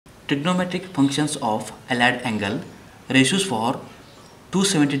trigonometric functions of allied angle ratios for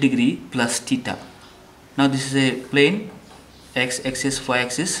 270 degree plus theta. Now this is a plane, x axis, y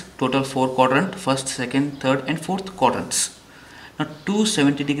axis, total 4 quadrant, first, second, third and fourth quadrants. Now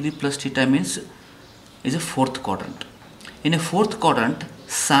 270 degree plus theta means is a fourth quadrant. In a fourth quadrant,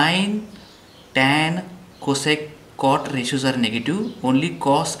 sine, tan, cosec, cot ratios are negative, only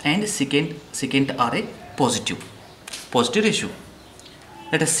cos and secant are a positive ratio.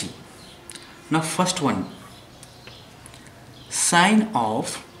 Let us see. Now first one, sine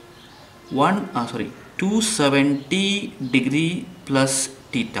of 270 degree plus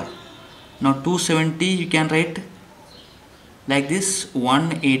theta. Now 270 you can write like this,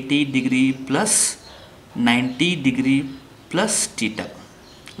 180 degree plus 90 degree plus theta,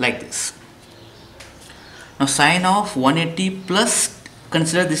 like this. Now sine of 180 plus,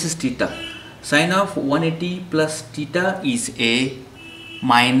 consider this is theta, sine of 180 plus theta is a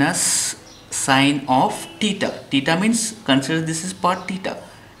minus sine of theta. Theta means, consider this is part theta.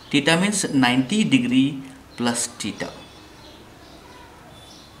 Theta means 90 degree plus theta.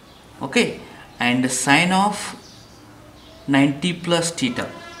 Okay, and sine of 90 plus theta.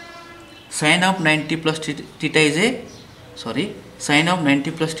 Sine of 90 plus theta is a, sine of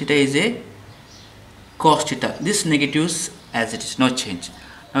 90 plus theta is a cos theta. This negatives as it is, no change.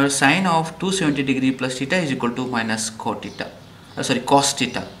 Now sine of 270 degree plus theta is equal to minus cos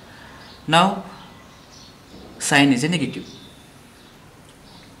theta. Now sine is a negative.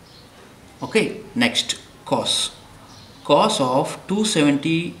 Okay, next cos. Cos of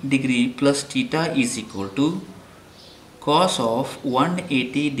 270 degree plus theta is equal to cos of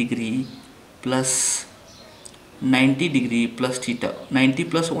 180 degree plus 90 degree plus theta. 90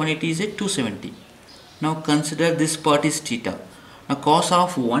 plus 180 is a 270. Now consider this part is theta. Now cos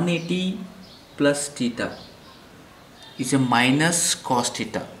of 180 plus theta is a minus cos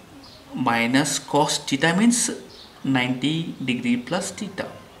theta. Minus cos theta means 90 degree plus theta.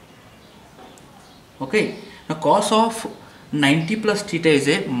 Okay, now cos of 90 plus theta is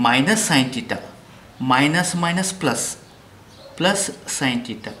a minus sin theta. Minus plus sin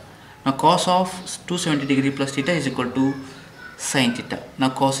theta. Now cos of 270 degree plus theta is equal to sin theta. Now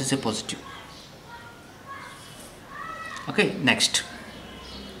cos is a positive. Okay, next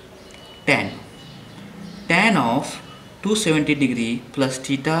tan. Tan of 270 degree plus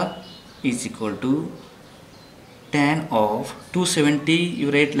theta is equal to tan of 270,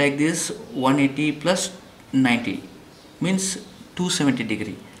 you write like this, 180 plus 90 means 270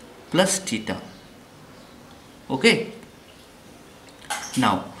 degree plus theta. Okay,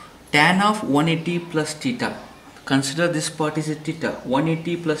 now tan of 180 plus theta, consider this part is a theta.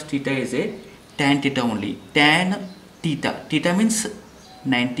 180 plus theta is a tan theta only. Tan theta means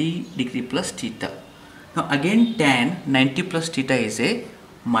 90 degree plus theta. Now again tan 90 plus theta is a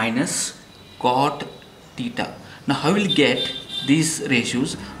minus cot theta. Now how will get these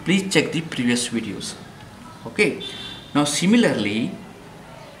ratios? Please check the previous videos. Okay, now similarly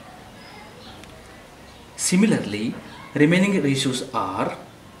remaining ratios are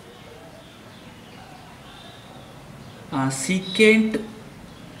secant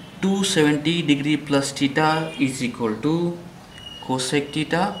 270 degree plus theta is equal to cosec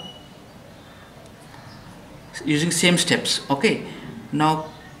theta, using same steps. Okay, now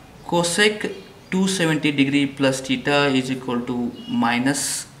cosec 270 degree plus theta is equal to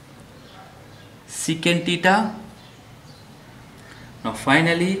minus secant theta. Now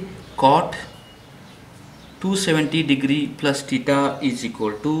finally cot 270 degree plus theta is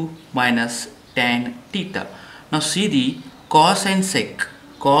equal to minus tan theta. Now see the cos and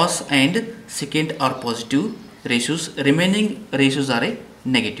secant are positive ratios, remaining ratios are a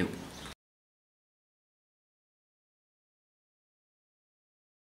negative.